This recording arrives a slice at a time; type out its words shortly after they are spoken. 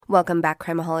Welcome back,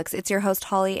 Crimeaholics. It's your host,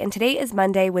 Holly, and today is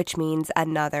Monday, which means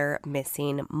another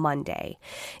Missing Monday.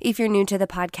 If you're new to the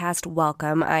podcast,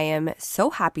 welcome. I am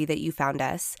so happy that you found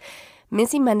us.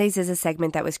 Missing Mondays is a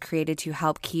segment that was created to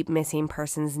help keep missing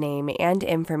persons' name and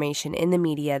information in the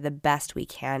media the best we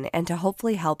can and to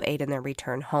hopefully help aid in their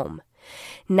return home.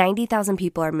 90,000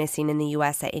 people are missing in the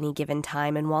U.S. at any given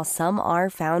time, and while some are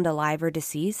found alive or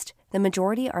deceased, the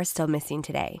majority are still missing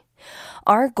today.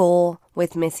 Our goal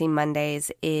with Missing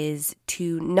Mondays is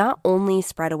to not only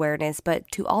spread awareness, but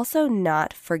to also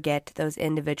not forget those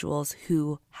individuals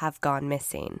who have gone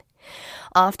missing.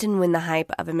 Often when the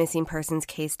hype of a missing persons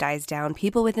case dies down,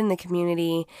 people within the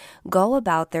community go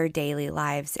about their daily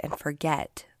lives and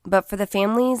forget. But for the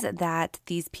families that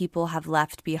these people have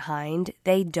left behind,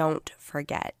 they don't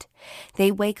forget.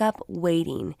 They wake up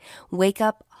waiting, wake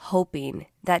up hoping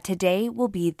that today will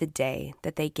be the day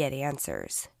that they get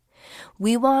answers.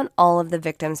 We want all of the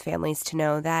victims' families to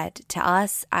know that to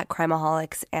us at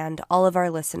Crimeaholics and all of our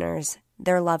listeners,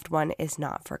 their loved one is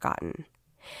not forgotten.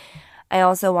 I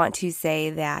also want to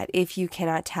say that if you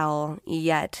cannot tell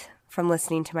yet from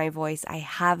listening to my voice, I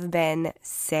have been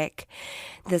sick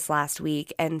this last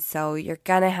week, and so you're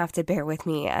gonna have to bear with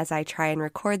me as I try and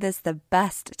record this the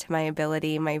best to my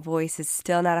ability. My voice is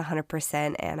still not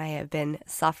 100%, and I have been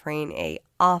suffering a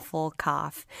awful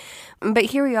cough. But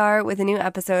here we are with a new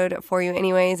episode for you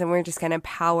anyways, and we're just gonna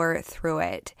power through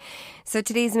it. So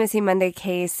today's Missing Monday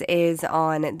case is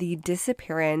on the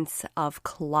disappearance of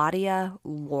Claudia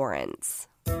Lawrence.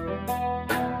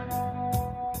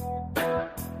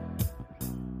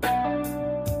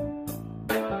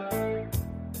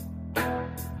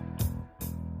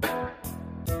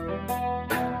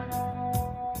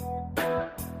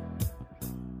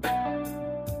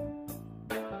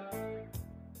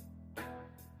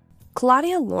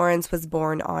 Claudia Lawrence was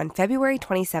born on February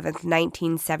 27,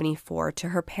 1974, to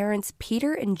her parents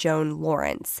Peter and Joan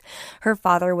Lawrence. Her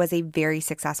father was a very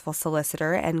successful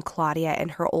solicitor, and Claudia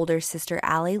and her older sister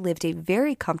Allie lived a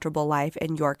very comfortable life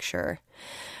in Yorkshire.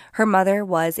 Her mother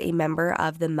was a member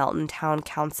of the Melton Town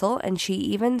Council, and she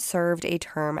even served a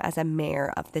term as a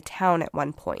mayor of the town at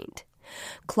one point.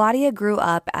 Claudia grew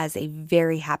up as a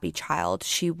very happy child.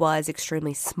 She was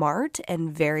extremely smart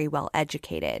and very well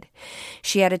educated.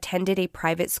 She had attended a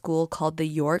private school called the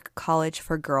York College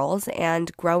for Girls,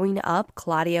 and growing up,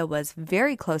 Claudia was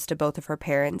very close to both of her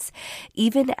parents,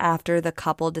 even after the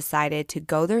couple decided to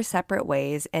go their separate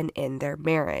ways and end their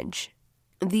marriage.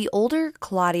 The older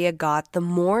Claudia got, the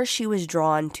more she was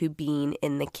drawn to being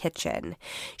in the kitchen.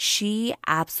 She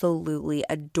absolutely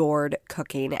adored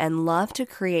cooking and loved to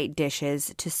create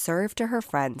dishes to serve to her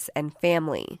friends and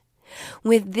family.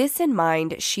 With this in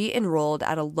mind, she enrolled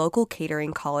at a local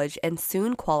catering college and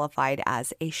soon qualified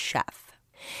as a chef.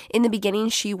 In the beginning,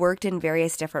 she worked in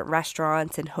various different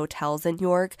restaurants and hotels in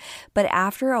York, but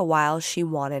after a while, she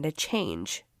wanted a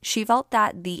change. She felt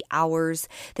that the hours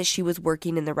that she was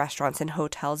working in the restaurants and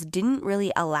hotels didn't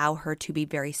really allow her to be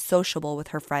very sociable with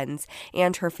her friends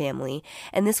and her family,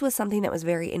 and this was something that was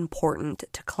very important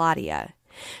to Claudia.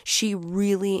 She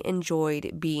really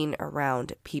enjoyed being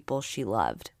around people she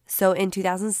loved. So in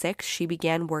 2006, she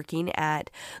began working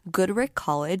at Goodricke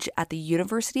College at the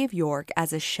University of York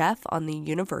as a chef on the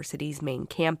university's main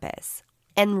campus.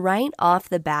 And right off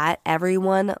the bat,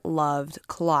 everyone loved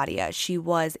Claudia. She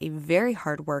was a very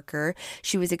hard worker.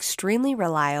 She was extremely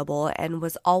reliable and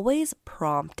was always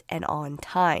prompt and on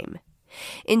time.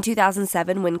 In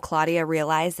 2007, when Claudia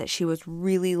realized that she was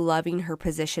really loving her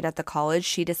position at the college,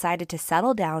 she decided to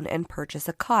settle down and purchase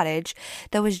a cottage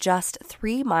that was just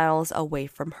 3 miles away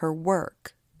from her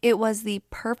work. It was the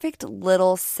perfect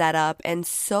little setup and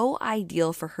so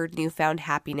ideal for her newfound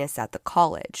happiness at the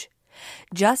college.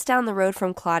 Just down the road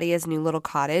from Claudia's new little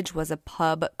cottage was a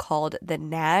pub called the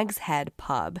Nag's Head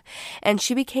Pub, and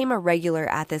she became a regular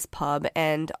at this pub,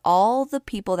 and all the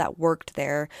people that worked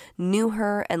there knew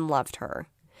her and loved her.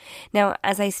 Now,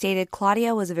 as I stated,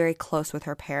 Claudia was very close with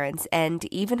her parents and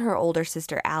even her older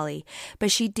sister Allie,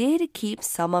 but she did keep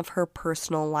some of her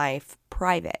personal life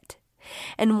private.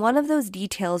 And one of those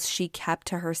details she kept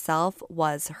to herself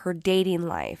was her dating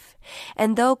life.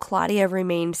 And though Claudia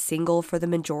remained single for the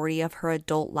majority of her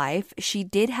adult life, she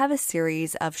did have a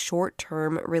series of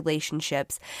short-term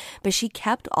relationships, but she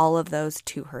kept all of those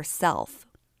to herself.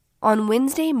 On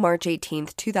Wednesday, March 18,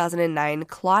 2009,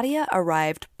 Claudia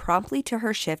arrived promptly to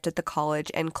her shift at the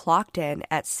college and clocked in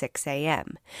at 6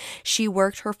 a.m. She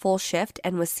worked her full shift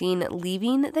and was seen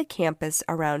leaving the campus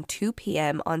around 2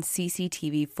 p.m. on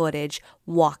CCTV footage,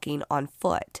 walking on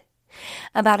foot.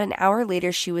 About an hour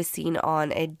later, she was seen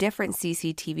on a different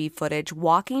CCTV footage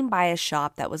walking by a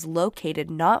shop that was located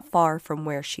not far from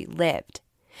where she lived.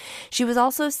 She was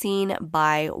also seen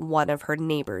by one of her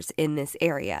neighbors in this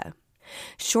area.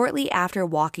 Shortly after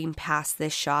walking past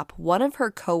this shop, one of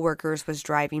her coworkers was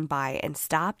driving by and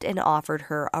stopped and offered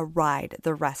her a ride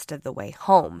the rest of the way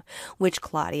home, which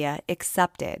Claudia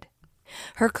accepted.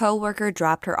 Her coworker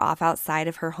dropped her off outside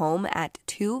of her home at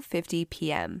 2:50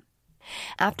 p.m.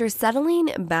 After settling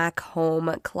back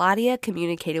home, Claudia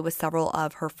communicated with several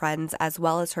of her friends as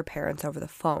well as her parents over the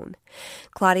phone.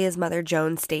 Claudia's mother,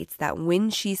 Joan, states that when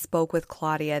she spoke with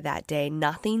Claudia that day,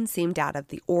 nothing seemed out of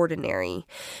the ordinary.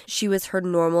 She was her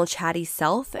normal chatty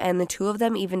self, and the two of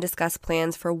them even discussed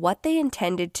plans for what they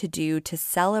intended to do to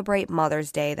celebrate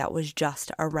Mother's Day that was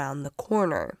just around the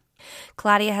corner.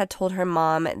 Claudia had told her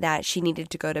mom that she needed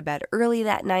to go to bed early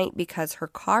that night because her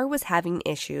car was having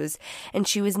issues and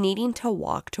she was needing to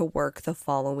walk to work the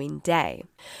following day.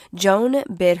 Joan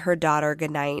bid her daughter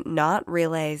goodnight, not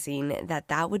realizing that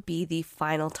that would be the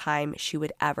final time she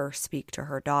would ever speak to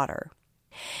her daughter.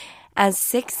 As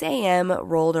 6 a.m.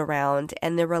 rolled around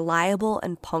and the reliable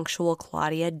and punctual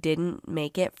Claudia didn't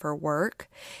make it for work,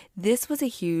 this was a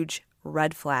huge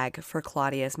red flag for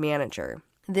Claudia's manager.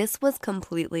 This was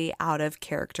completely out of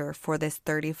character for this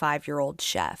 35-year-old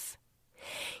chef.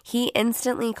 He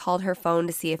instantly called her phone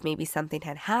to see if maybe something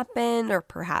had happened or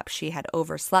perhaps she had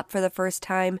overslept for the first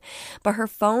time, but her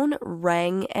phone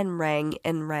rang and rang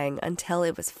and rang until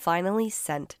it was finally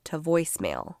sent to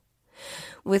voicemail.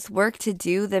 With work to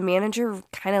do, the manager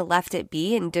kind of left it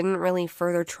be and didn't really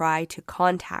further try to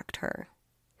contact her.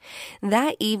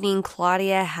 That evening,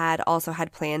 Claudia had also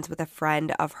had plans with a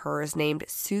friend of hers named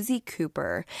Susie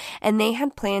Cooper, and they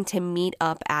had planned to meet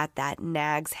up at that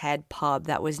Nag's Head pub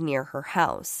that was near her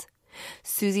house.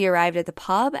 Susie arrived at the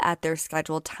pub at their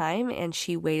scheduled time, and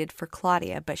she waited for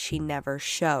Claudia, but she never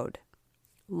showed.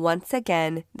 Once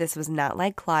again, this was not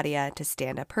like Claudia to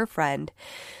stand up her friend,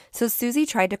 so Susie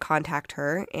tried to contact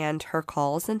her, and her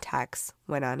calls and texts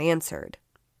went unanswered.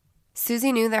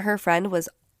 Susie knew that her friend was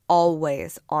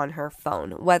always on her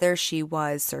phone, whether she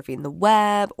was surfing the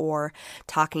web or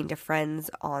talking to friends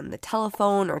on the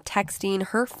telephone or texting,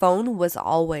 her phone was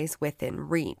always within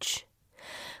reach.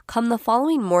 Come the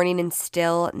following morning and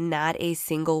still not a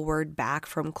single word back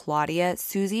from Claudia,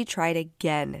 Susie tried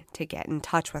again to get in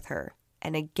touch with her,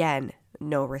 and again,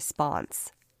 no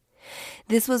response.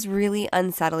 This was really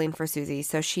unsettling for Susie,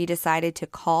 so she decided to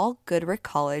call Goodrich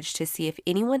College to see if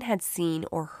anyone had seen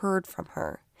or heard from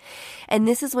her. And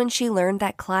this is when she learned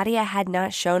that Claudia had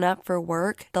not shown up for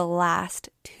work the last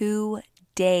 2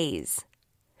 days.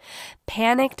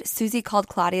 Panicked, Susie called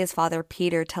Claudia's father,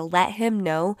 Peter, to let him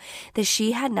know that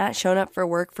she had not shown up for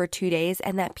work for 2 days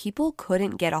and that people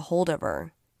couldn't get a hold of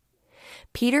her.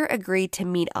 Peter agreed to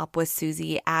meet up with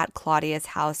Susie at Claudia's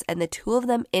house, and the two of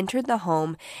them entered the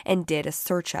home and did a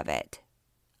search of it.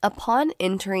 Upon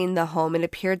entering the home, it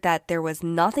appeared that there was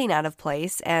nothing out of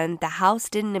place, and the house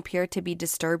didn't appear to be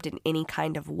disturbed in any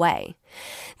kind of way.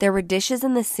 There were dishes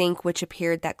in the sink, which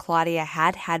appeared that Claudia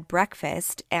had had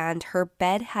breakfast, and her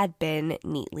bed had been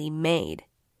neatly made.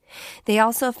 They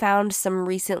also found some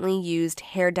recently used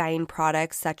hair dyeing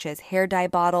products such as hair dye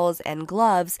bottles and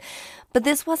gloves, but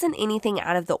this wasn't anything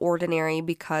out of the ordinary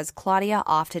because Claudia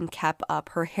often kept up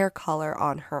her hair color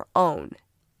on her own.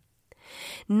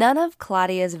 None of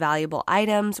Claudia's valuable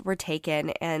items were taken,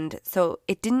 and so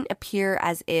it didn't appear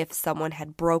as if someone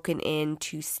had broken in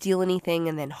to steal anything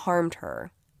and then harmed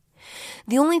her.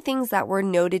 The only things that were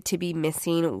noted to be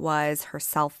missing was her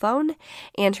cell phone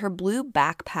and her blue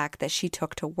backpack that she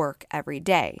took to work every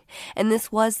day. And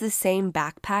this was the same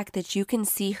backpack that you can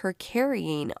see her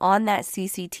carrying on that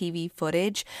CCTV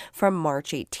footage from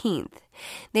March 18th.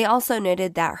 They also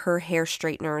noted that her hair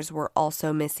straighteners were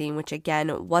also missing, which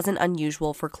again wasn't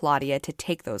unusual for Claudia to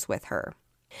take those with her.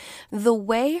 The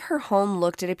way her home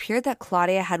looked, it appeared that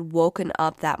Claudia had woken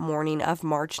up that morning of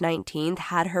March 19th,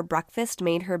 had her breakfast,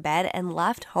 made her bed, and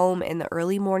left home in the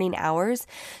early morning hours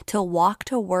to walk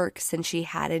to work since she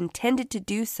had intended to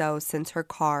do so since her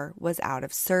car was out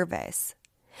of service.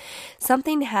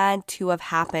 Something had to have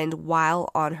happened while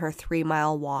on her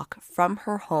 3-mile walk from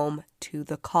her home to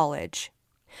the college.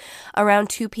 Around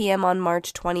 2 p.m. on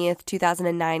March 20th,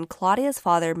 2009, Claudia's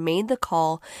father made the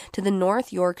call to the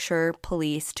North Yorkshire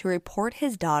Police to report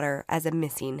his daughter as a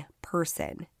missing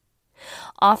person.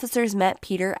 Officers met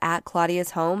Peter at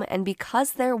Claudia's home, and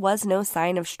because there was no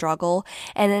sign of struggle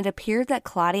and it appeared that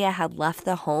Claudia had left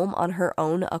the home on her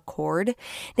own accord,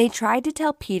 they tried to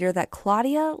tell Peter that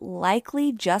Claudia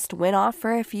likely just went off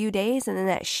for a few days and then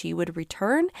that she would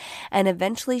return and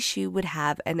eventually she would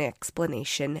have an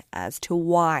explanation as to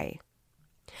why.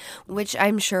 which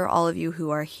I'm sure all of you who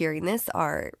are hearing this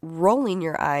are rolling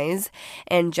your eyes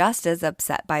and just as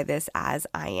upset by this as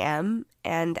I am.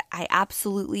 And I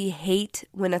absolutely hate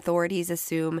when authorities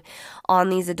assume on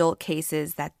these adult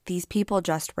cases that these people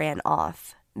just ran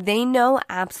off. They know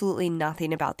absolutely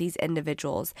nothing about these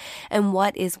individuals and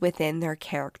what is within their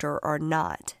character or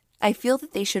not. I feel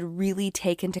that they should really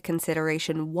take into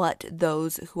consideration what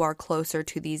those who are closer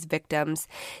to these victims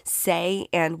say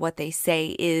and what they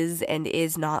say is and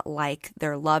is not like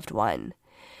their loved one.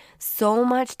 So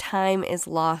much time is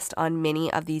lost on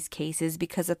many of these cases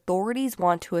because authorities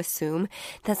want to assume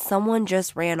that someone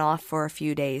just ran off for a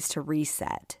few days to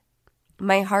reset.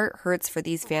 My heart hurts for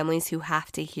these families who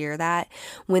have to hear that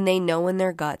when they know in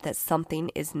their gut that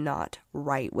something is not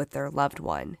right with their loved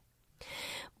one.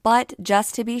 But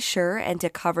just to be sure and to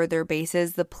cover their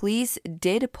bases, the police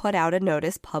did put out a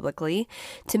notice publicly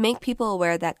to make people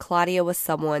aware that Claudia was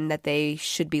someone that they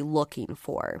should be looking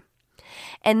for.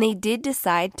 And they did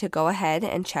decide to go ahead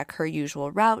and check her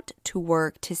usual route to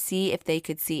work to see if they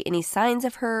could see any signs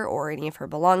of her or any of her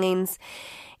belongings.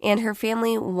 And her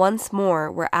family once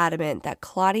more were adamant that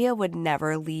Claudia would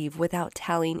never leave without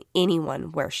telling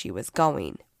anyone where she was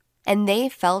going. And they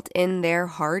felt in their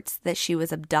hearts that she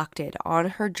was abducted on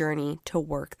her journey to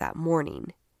work that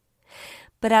morning.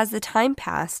 But as the time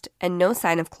passed and no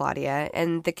sign of Claudia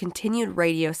and the continued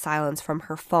radio silence from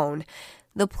her phone,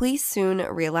 the police soon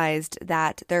realized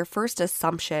that their first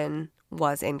assumption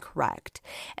was incorrect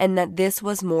and that this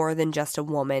was more than just a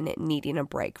woman needing a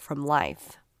break from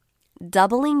life.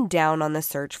 Doubling down on the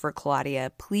search for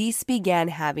Claudia, police began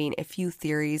having a few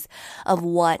theories of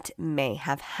what may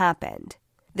have happened.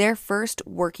 Their first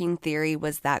working theory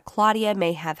was that Claudia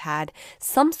may have had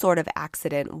some sort of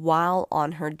accident while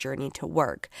on her journey to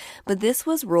work, but this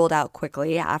was ruled out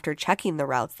quickly after checking the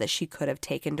routes that she could have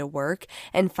taken to work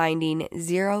and finding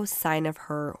zero sign of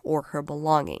her or her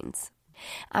belongings.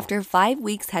 After 5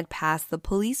 weeks had passed, the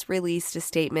police released a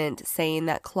statement saying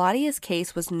that Claudia's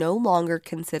case was no longer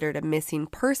considered a missing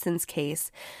persons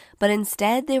case, but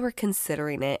instead they were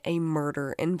considering it a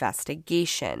murder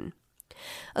investigation.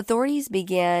 Authorities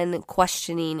began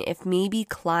questioning if maybe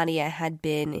Claudia had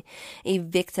been a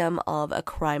victim of a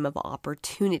crime of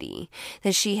opportunity,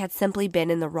 that she had simply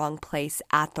been in the wrong place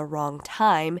at the wrong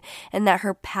time, and that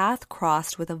her path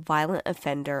crossed with a violent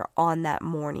offender on that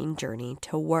morning journey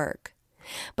to work.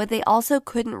 But they also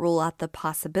couldn't rule out the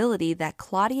possibility that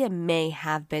Claudia may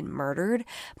have been murdered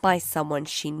by someone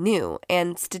she knew.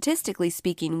 And statistically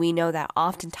speaking, we know that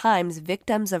oftentimes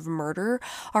victims of murder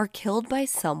are killed by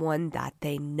someone that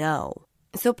they know.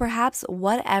 So perhaps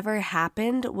whatever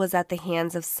happened was at the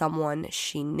hands of someone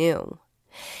she knew.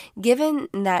 Given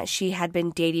that she had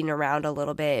been dating around a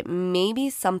little bit,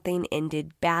 maybe something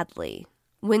ended badly.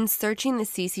 When searching the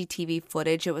CCTV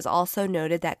footage, it was also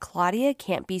noted that Claudia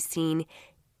can't be seen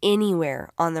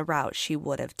anywhere on the route she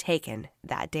would have taken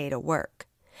that day to work.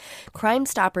 Crime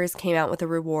Stoppers came out with a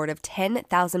reward of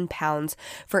 £10,000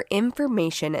 for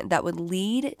information that would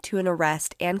lead to an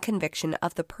arrest and conviction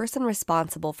of the person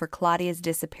responsible for Claudia's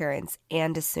disappearance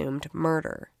and assumed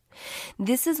murder.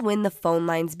 This is when the phone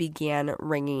lines began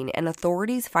ringing and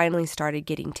authorities finally started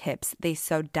getting tips they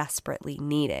so desperately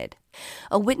needed.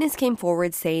 A witness came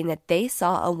forward saying that they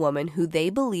saw a woman who they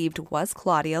believed was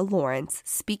Claudia Lawrence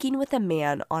speaking with a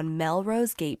man on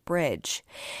Melrose Gate Bridge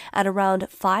at around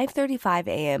 5:35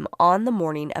 a.m. on the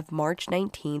morning of March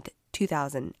 19th,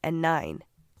 2009.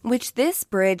 Which this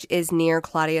bridge is near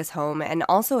Claudia's home and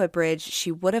also a bridge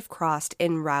she would have crossed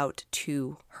en route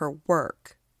to her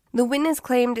work. The witness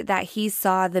claimed that he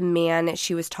saw the man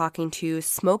she was talking to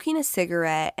smoking a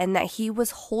cigarette and that he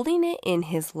was holding it in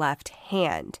his left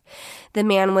hand. The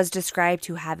man was described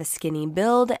to have a skinny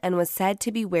build and was said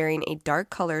to be wearing a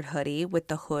dark-colored hoodie with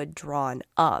the hood drawn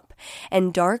up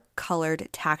and dark-colored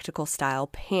tactical-style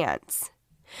pants.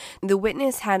 The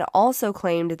witness had also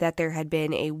claimed that there had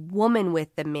been a woman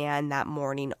with the man that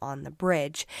morning on the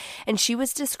bridge, and she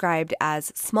was described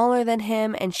as smaller than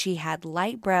him, and she had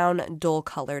light brown,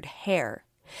 dull-colored hair.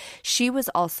 She was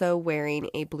also wearing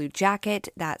a blue jacket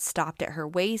that stopped at her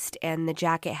waist, and the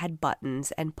jacket had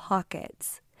buttons and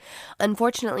pockets.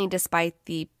 Unfortunately, despite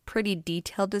the pretty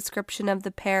detailed description of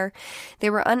the pair, they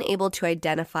were unable to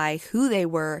identify who they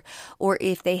were or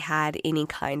if they had any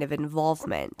kind of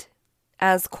involvement.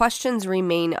 As questions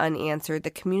remain unanswered, the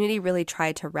community really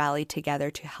tried to rally together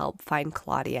to help find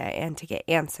Claudia and to get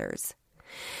answers.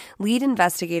 Lead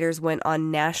investigators went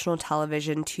on national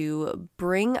television to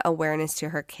bring awareness to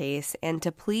her case and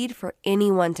to plead for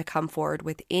anyone to come forward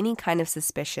with any kind of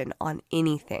suspicion on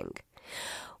anything.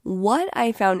 What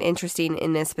I found interesting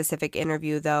in this specific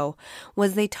interview, though,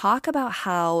 was they talk about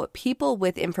how people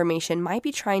with information might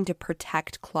be trying to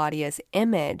protect Claudia's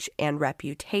image and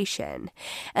reputation.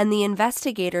 And the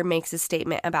investigator makes a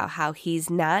statement about how he's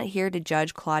not here to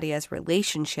judge Claudia's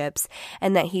relationships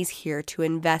and that he's here to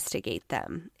investigate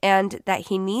them, and that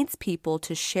he needs people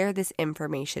to share this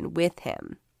information with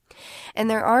him. And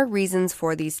there are reasons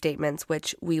for these statements,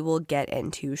 which we will get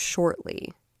into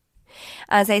shortly.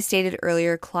 As I stated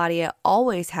earlier, Claudia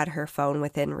always had her phone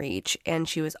within reach, and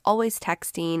she was always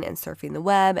texting and surfing the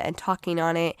web and talking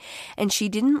on it, and she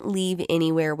didn't leave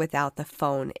anywhere without the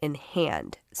phone in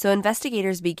hand. So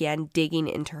investigators began digging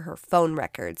into her phone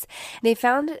records. They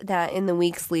found that in the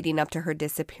weeks leading up to her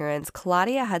disappearance,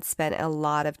 Claudia had spent a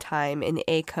lot of time in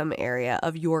Acomb area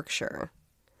of Yorkshire.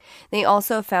 They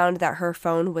also found that her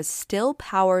phone was still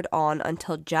powered on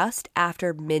until just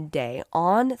after midday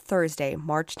on Thursday,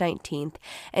 March 19th,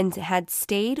 and had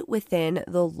stayed within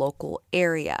the local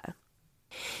area.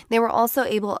 They were also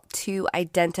able to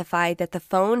identify that the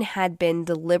phone had been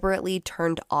deliberately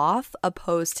turned off,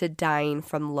 opposed to dying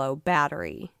from low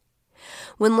battery.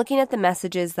 When looking at the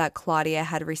messages that Claudia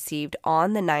had received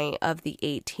on the night of the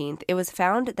 18th, it was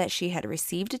found that she had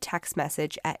received a text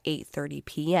message at 8:30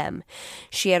 p.m.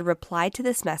 She had replied to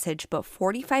this message, but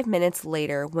 45 minutes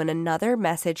later, when another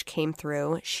message came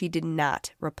through, she did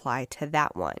not reply to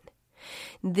that one.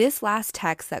 This last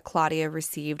text that Claudia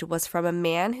received was from a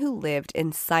man who lived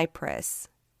in Cyprus.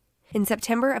 In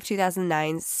September of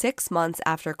 2009, 6 months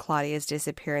after Claudia's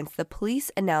disappearance, the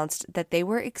police announced that they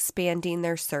were expanding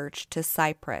their search to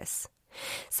Cyprus.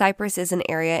 Cyprus is an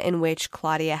area in which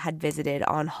Claudia had visited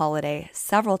on holiday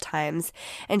several times,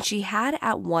 and she had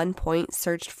at one point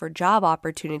searched for job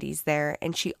opportunities there,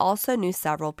 and she also knew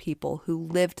several people who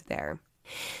lived there.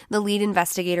 The lead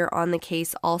investigator on the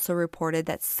case also reported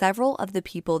that several of the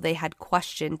people they had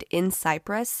questioned in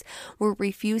Cyprus were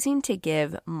refusing to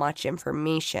give much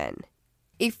information.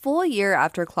 A full year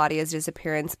after Claudia's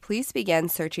disappearance, police began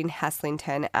searching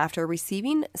Heslington after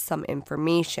receiving some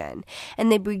information, and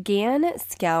they began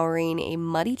scouring a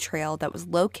muddy trail that was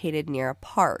located near a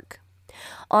park.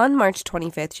 On March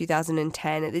 25,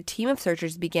 2010, the team of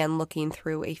searchers began looking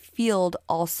through a field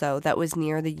also that was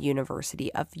near the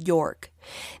University of York.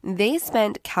 They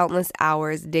spent countless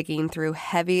hours digging through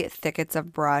heavy thickets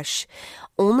of brush,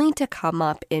 only to come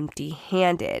up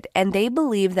empty-handed, and they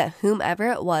believe that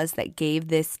whomever it was that gave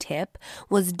this tip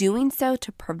was doing so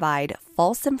to provide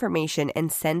false information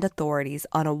and send authorities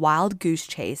on a wild goose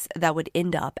chase that would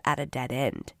end up at a dead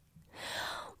end.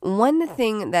 One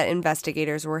thing that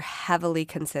investigators were heavily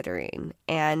considering,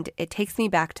 and it takes me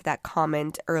back to that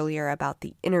comment earlier about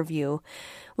the interview,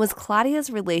 was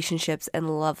Claudia's relationships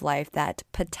and love life that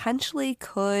potentially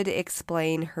could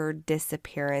explain her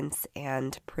disappearance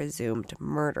and presumed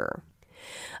murder.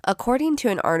 According to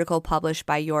an article published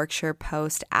by Yorkshire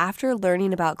Post, after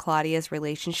learning about Claudia's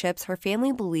relationships, her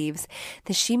family believes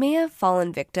that she may have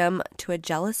fallen victim to a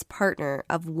jealous partner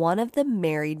of one of the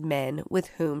married men with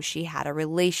whom she had a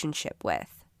relationship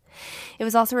with. It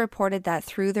was also reported that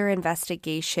through their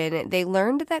investigation, they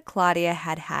learned that Claudia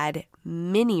had had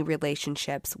many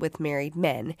relationships with married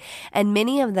men, and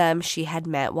many of them she had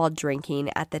met while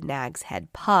drinking at the Nag's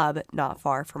Head pub not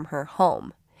far from her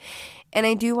home. And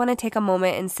I do want to take a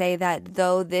moment and say that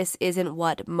though this isn't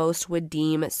what most would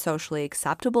deem socially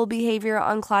acceptable behavior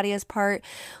on Claudia's part,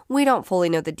 we don't fully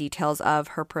know the details of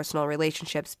her personal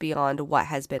relationships beyond what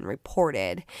has been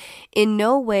reported. In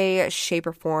no way, shape,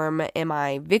 or form am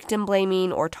I victim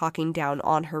blaming or talking down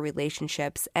on her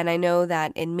relationships, and I know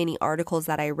that in many articles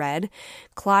that I read,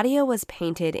 Claudia was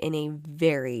painted in a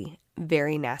very,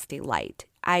 very nasty light.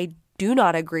 I do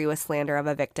not agree with slander of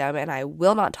a victim, and I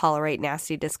will not tolerate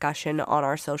nasty discussion on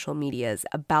our social medias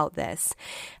about this.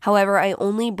 However, I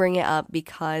only bring it up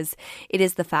because it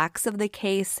is the facts of the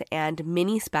case, and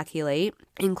many speculate,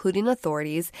 including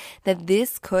authorities, that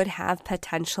this could have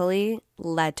potentially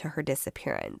led to her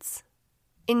disappearance.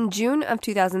 In June of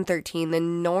 2013, the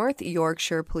North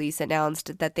Yorkshire Police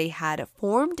announced that they had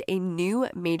formed a new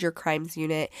major crimes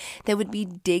unit that would be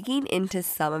digging into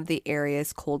some of the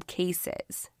area's cold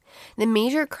cases. The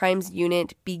Major Crimes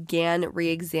Unit began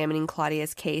re-examining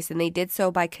Claudia's case, and they did so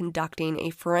by conducting a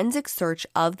forensic search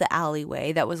of the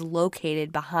alleyway that was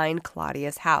located behind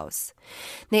Claudia's house.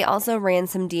 They also ran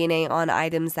some DNA on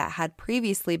items that had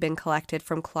previously been collected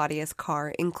from Claudia's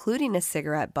car, including a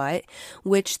cigarette butt,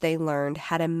 which they learned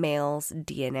had a male's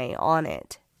DNA on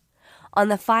it. On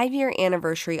the 5-year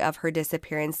anniversary of her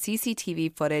disappearance,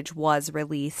 CCTV footage was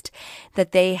released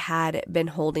that they had been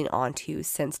holding on to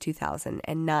since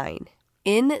 2009.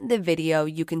 In the video,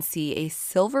 you can see a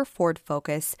silver Ford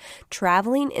Focus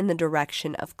traveling in the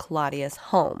direction of Claudia's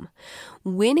home.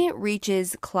 When it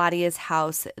reaches Claudia's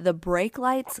house, the brake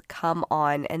lights come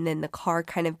on and then the car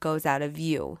kind of goes out of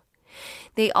view.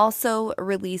 They also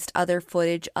released other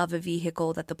footage of a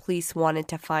vehicle that the police wanted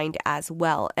to find as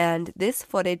well, and this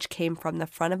footage came from the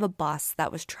front of a bus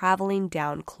that was traveling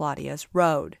down Claudia's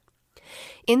road.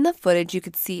 In the footage, you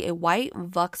could see a white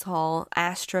Vauxhall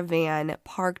Astra van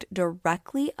parked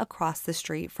directly across the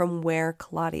street from where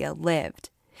Claudia lived.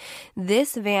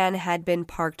 This van had been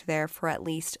parked there for at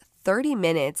least 30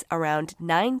 minutes around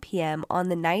 9 p.m. on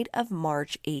the night of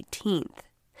March 18th.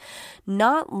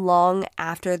 Not long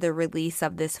after the release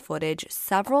of this footage,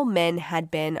 several men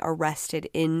had been arrested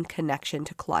in connection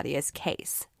to Claudia's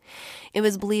case. It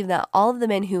was believed that all of the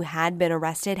men who had been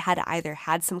arrested had either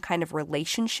had some kind of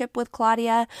relationship with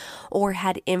Claudia or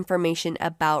had information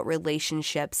about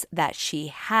relationships that she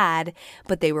had,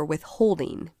 but they were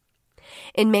withholding.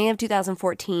 In May of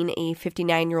 2014, a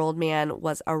 59-year-old man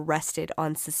was arrested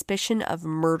on suspicion of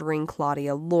murdering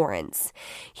Claudia Lawrence.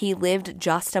 He lived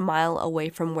just a mile away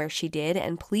from where she did,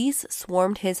 and police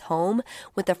swarmed his home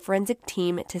with a forensic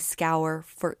team to scour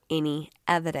for any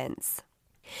evidence.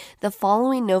 The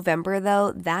following November,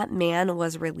 though, that man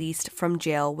was released from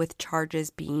jail with charges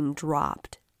being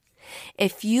dropped. A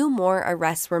few more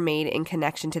arrests were made in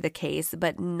connection to the case,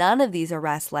 but none of these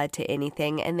arrests led to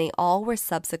anything, and they all were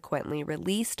subsequently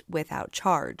released without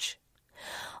charge.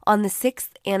 On the 6th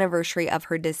anniversary of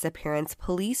her disappearance,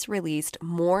 police released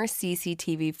more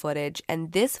CCTV footage,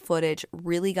 and this footage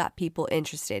really got people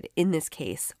interested in this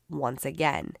case once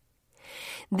again.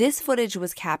 This footage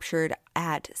was captured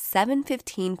at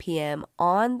 7:15 p.m.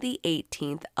 on the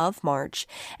 18th of March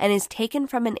and is taken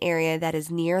from an area that is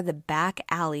near the back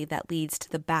alley that leads to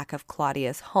the back of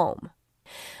Claudia's home.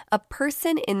 A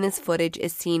person in this footage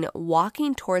is seen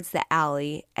walking towards the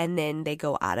alley, and then they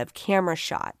go out of camera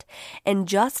shot. And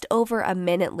just over a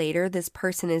minute later, this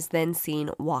person is then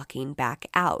seen walking back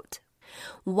out.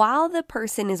 While the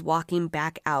person is walking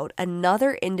back out,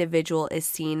 another individual is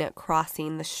seen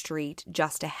crossing the street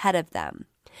just ahead of them.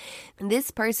 This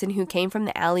person who came from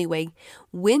the alleyway,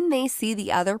 when they see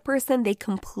the other person, they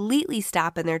completely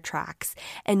stop in their tracks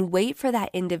and wait for that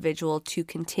individual to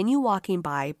continue walking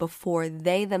by before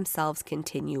they themselves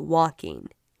continue walking.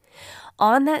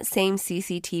 On that same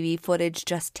CCTV footage,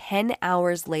 just 10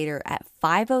 hours later at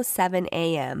 5:07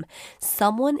 a.m.,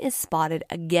 someone is spotted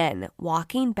again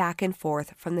walking back and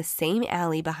forth from the same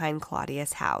alley behind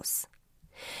Claudia's house.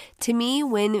 To me,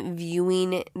 when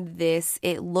viewing this,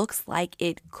 it looks like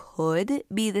it could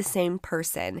be the same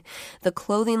person. The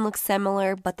clothing looks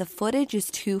similar, but the footage is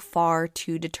too far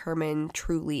to determine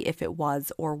truly if it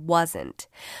was or wasn't.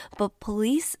 But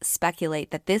police speculate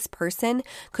that this person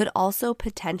could also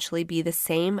potentially be the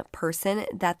same person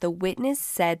that the witness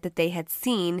said that they had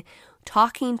seen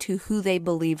talking to who they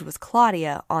believed was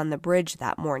Claudia on the bridge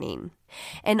that morning.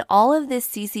 And all of this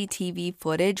CCTV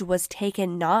footage was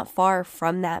taken not far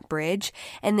from that bridge,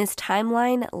 and this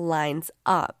timeline lines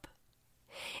up.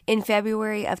 In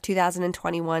February of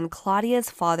 2021, Claudia's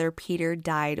father, Peter,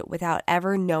 died without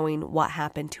ever knowing what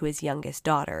happened to his youngest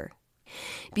daughter.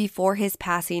 Before his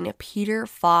passing, Peter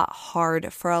fought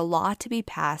hard for a law to be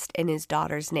passed in his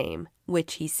daughter's name,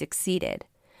 which he succeeded.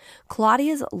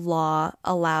 Claudia's law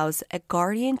allows a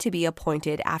guardian to be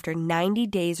appointed after 90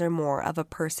 days or more of a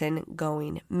person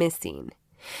going missing.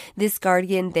 This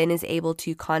guardian then is able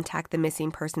to contact the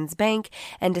missing person's bank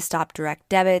and to stop direct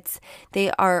debits. They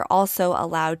are also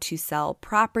allowed to sell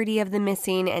property of the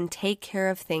missing and take care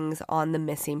of things on the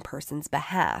missing person's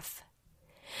behalf.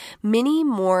 Many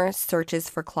more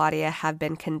searches for Claudia have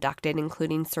been conducted,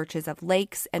 including searches of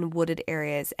lakes and wooded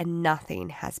areas, and nothing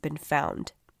has been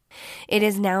found. It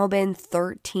has now been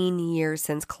 13 years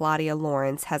since Claudia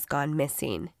Lawrence has gone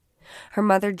missing. Her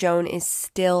mother, Joan, is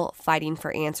still fighting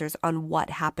for answers on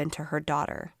what happened to her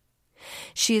daughter.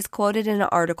 She is quoted in an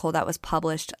article that was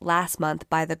published last month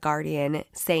by The Guardian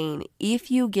saying,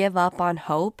 "If you give up on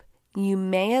hope, you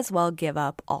may as well give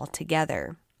up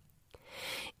altogether."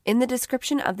 In the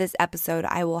description of this episode,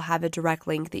 I will have a direct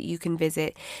link that you can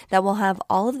visit that will have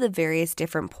all of the various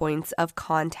different points of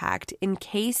contact in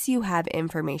case you have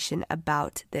information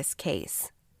about this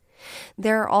case.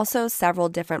 There are also several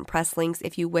different press links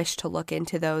if you wish to look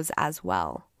into those as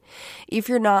well. If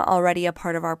you're not already a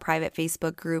part of our private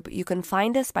Facebook group, you can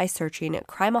find us by searching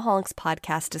Crimeaholics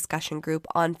Podcast Discussion Group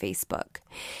on Facebook.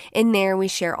 In there, we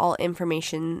share all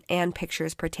information and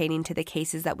pictures pertaining to the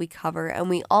cases that we cover, and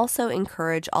we also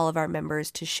encourage all of our members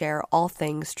to share all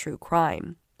things true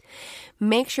crime.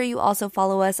 Make sure you also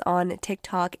follow us on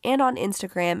TikTok and on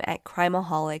Instagram at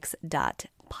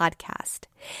crimeaholics.podcast.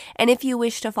 And if you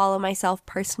wish to follow myself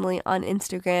personally on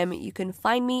Instagram, you can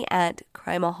find me at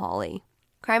crimeaholic.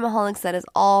 Crimeaholics, that is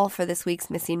all for this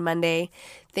week's Missing Monday.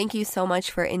 Thank you so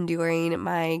much for enduring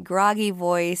my groggy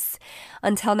voice.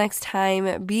 Until next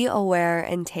time, be aware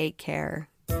and take care.